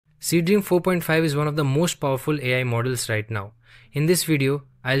Seedream 4.5 is one of the most powerful AI models right now. In this video,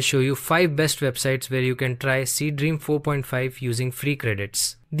 I'll show you 5 best websites where you can try Seedream 4.5 using free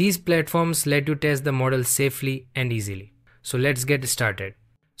credits. These platforms let you test the model safely and easily. So let's get started.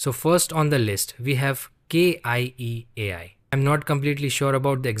 So first on the list, we have Kie.ai. I'm not completely sure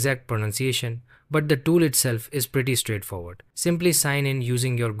about the exact pronunciation, but the tool itself is pretty straightforward. Simply sign in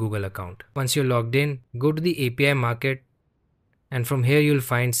using your Google account. Once you're logged in, go to the API market, and from here you'll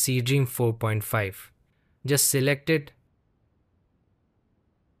find Seedream 4.5. Just select it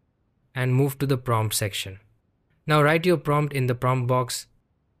and move to the prompt section. Now write your prompt in the prompt box.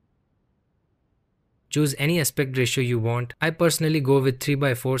 Choose any aspect ratio you want. I personally go with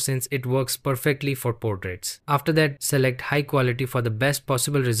 3:4 since it works perfectly for portraits. After that, select high quality for the best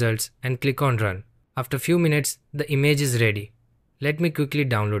possible results and click on run. After few minutes, the image is ready. Let me quickly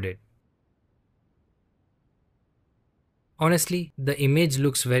download it. Honestly, the image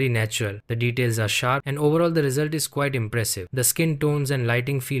looks very natural, the details are sharp, and overall the result is quite impressive. The skin tones and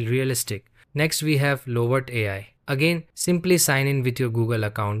lighting feel realistic. Next we have Lovart.ai. Again, simply sign in with your Google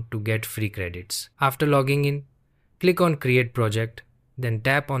account to get free credits. After logging in, click on Create Project, then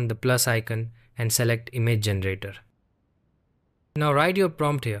tap on the plus icon and select Image Generator. Now write your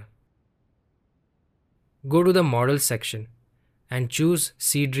prompt here. Go to the Models section and choose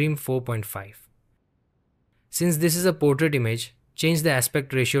Seedream 4.5. Since this is a portrait image, change the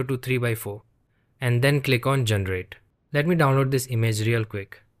aspect ratio to 3:4 and then click on Generate. Let me download this image real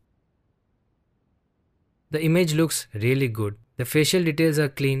quick. The image looks really good. The facial details are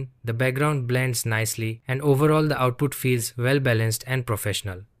clean, the background blends nicely, and overall the output feels well balanced and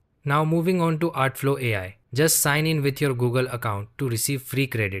professional. Now moving on to Artflo.ai. Just sign in with your Google account to receive free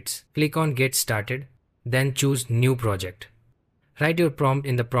credits. Click on Get Started, then choose New Project. Write your prompt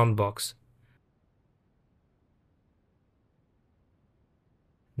in the prompt box.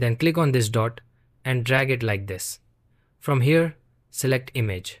 Then click on this dot and drag it like this. From here, select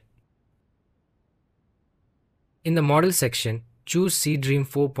Image. In the Model section, choose Seedream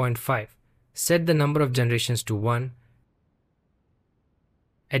 4.5. Set the number of generations to 1.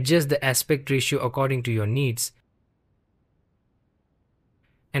 Adjust the aspect ratio according to your needs.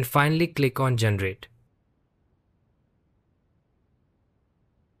 And finally click on Generate.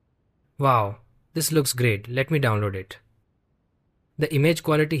 Wow, this looks great. Let me download it. The image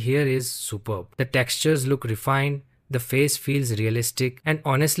quality here is superb. The textures look refined, the face feels realistic, and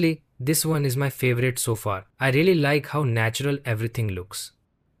honestly, this one is my favorite so far. I really like how natural everything looks.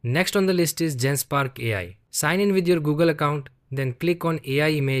 Next on the list is Genspark.ai. Sign in with your Google account, then click on AI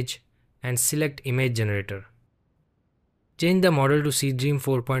image and select Image Generator. Change the model to Seedream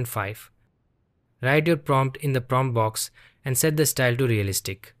 4.5. Write your prompt in the prompt box and set the style to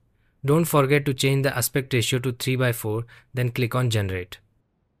realistic. Don't forget to change the aspect ratio to 3:4, then click on Generate.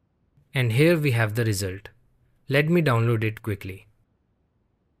 And here we have the result. Let me download it quickly.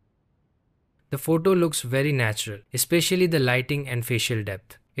 The photo looks very natural, especially the lighting and facial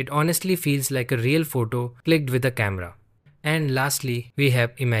depth. It honestly feels like a real photo clicked with a camera. And lastly, we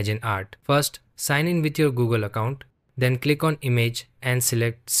have Imagine.art. First, sign in with your Google account, then click on Image and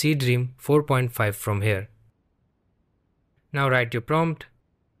select Seedream 4.5 from here. Now write your prompt.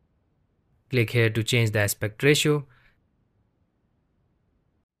 Click here to change the aspect ratio.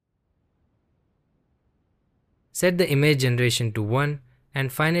 Set the image generation to 1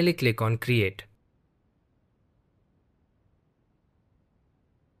 and finally click on Create.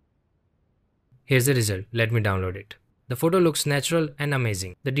 Here's the result. Let me download it. The photo looks natural and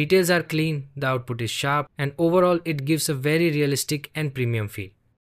amazing. The details are clean, the output is sharp, and overall it gives a very realistic and premium feel.